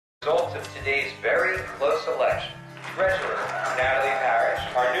Results of today's very close election. Treasurer, Natalie Parrish.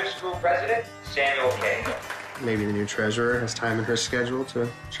 Our new school president, Samuel Cahill. Maybe the new treasurer has time in her schedule to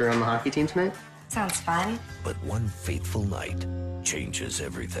cheer on the hockey team tonight? Sounds fun. But one fateful night changes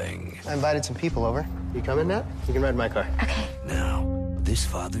everything. I invited some people over. You coming, Nat? You can ride my car. Okay. Now, this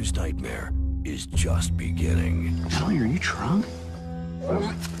father's nightmare is just beginning. Natalie, are you drunk?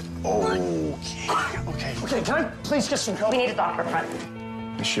 Okay, can I please get some help? We need a doctor front.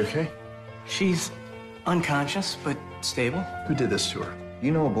 Is she okay? She's unconscious, but stable. Who did this to her? You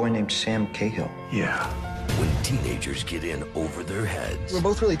know a boy named Sam Cahill? Yeah. When teenagers get in over their heads, We're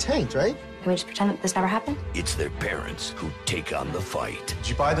both really tanked, right? Can we just pretend that this never happened? it's their parents who take on the fight. Did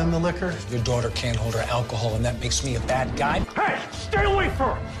you buy them the liquor? Your daughter can't hold her alcohol, and that makes me a bad guy. Hey, stay away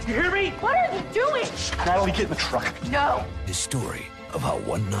from her! You hear me? What are you doing? Natalie, get in the truck. No. The story of how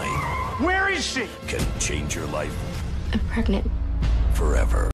one night Where is she? can change your life I'm pregnant. forever.